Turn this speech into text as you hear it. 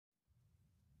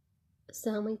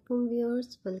Assalamualaikum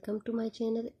viewers, welcome to my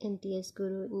channel NTS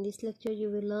Guru. In this lecture you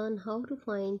will learn how to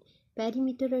find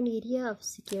perimeter and area of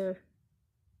sphere.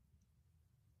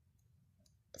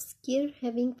 A sphere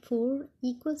having 4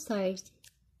 equal sides.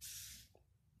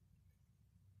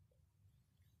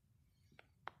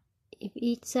 If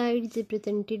each side is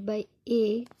represented by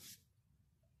A,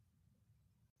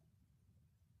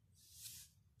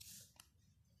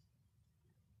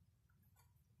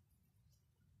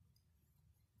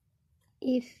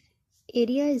 if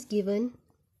area is given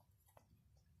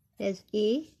as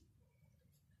A,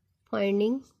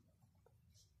 finding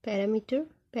perimeter.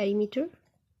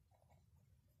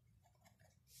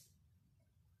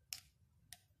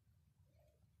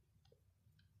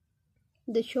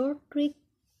 The short trick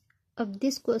of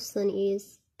this question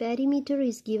is perimeter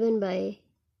is given by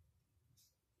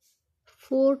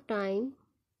 4 times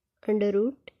under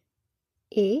root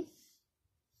A.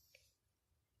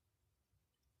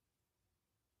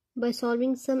 By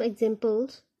solving some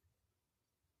examples,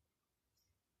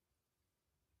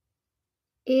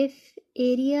 if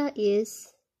area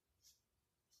is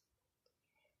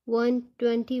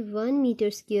 121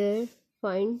 meter square,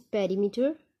 find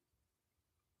perimeter.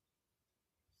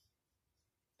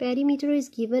 Perimeter is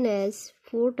given as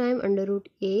 4 times under root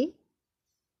A,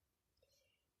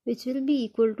 which will be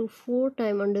equal to 4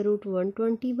 times under root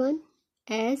 121,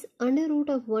 as under root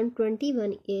of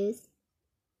 121 is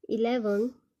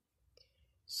 11.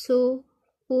 So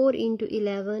 4 into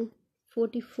 11,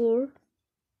 44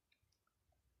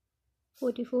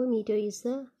 meter is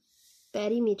the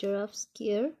perimeter of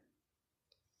sphere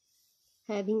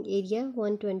having area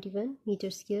 121 meter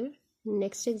square.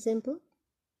 Next example.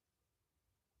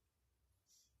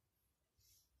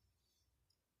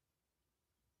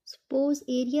 Suppose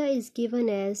area is given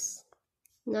as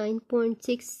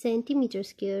 9.6 centimeter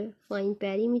square. Find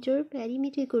perimeter.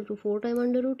 Perimeter equal to 4 times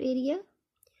under root area,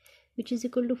 which is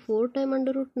equal to 4 times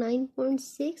under root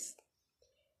 9.6,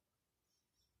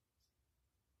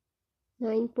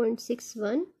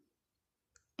 9.61,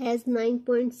 as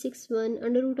 9.61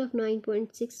 under root of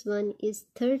 9.61 is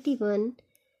 31,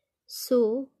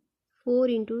 so 4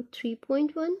 into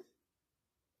 3.1,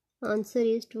 answer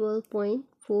is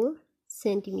 12.4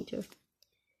 centimeter.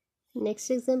 Next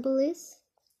example is,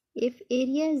 if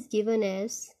area is given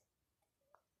as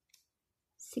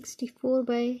 64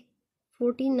 by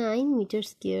 49 meter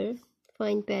square,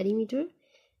 find perimeter.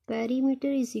 Perimeter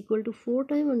is equal to 4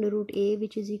 times under root A,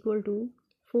 which is equal to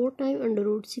 4 times under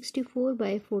root 64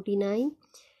 by 49,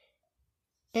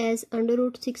 as under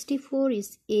root 64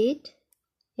 is 8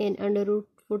 and under root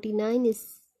 49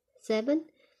 is 7,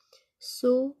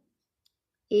 so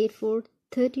 8 4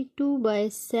 32 by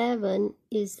 7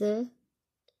 is the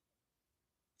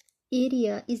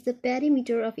area, is the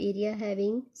perimeter of area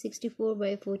having 64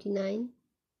 by 49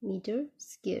 meter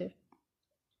square.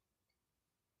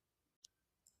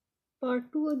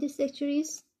 Part 2 of this lecture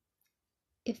is,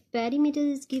 if perimeter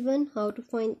is given, how to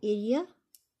find area.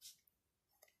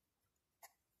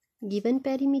 Given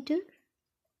perimeter,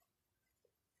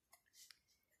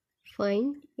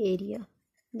 find area.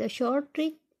 The short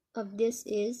trick of this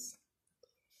is,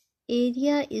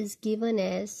 area is given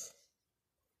as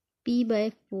P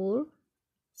by 4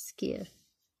 square.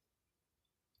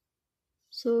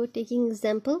 So taking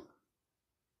example,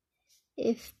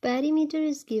 if perimeter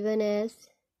is given as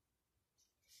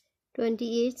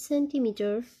 28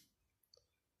 centimeter,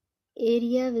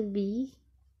 area will be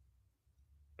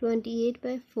 28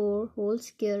 by 4 whole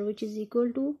square, which is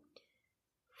equal to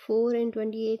 4 and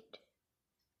 28,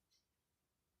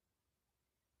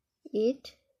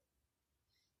 8,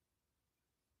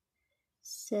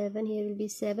 7, here will be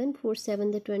 7, 4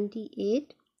 7 the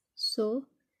 28, so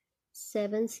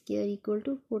 7 square equal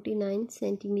to 49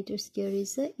 centimeter square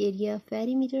is the area of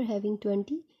perimeter having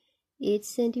 28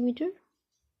 centimeter.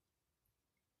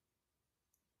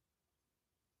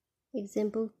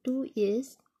 Example 2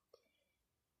 is,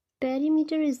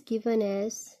 perimeter is given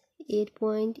as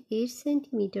 8.8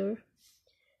 centimeter.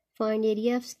 Find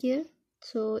area of sphere.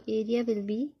 So area will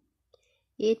be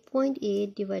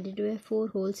 8.8 divided by 4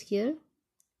 whole square,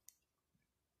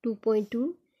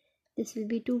 2.2. This will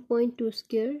be 2.2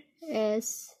 square,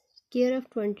 as square of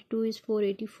 22 is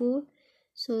 484,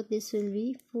 so this will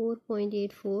be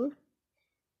 4.84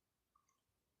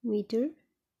 meter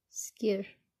square.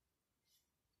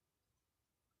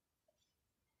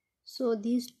 So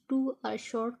these two are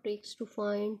short tricks to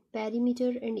find perimeter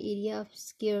and area of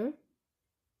sphere.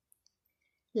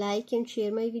 Like and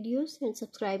share my videos and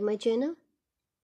subscribe my channel.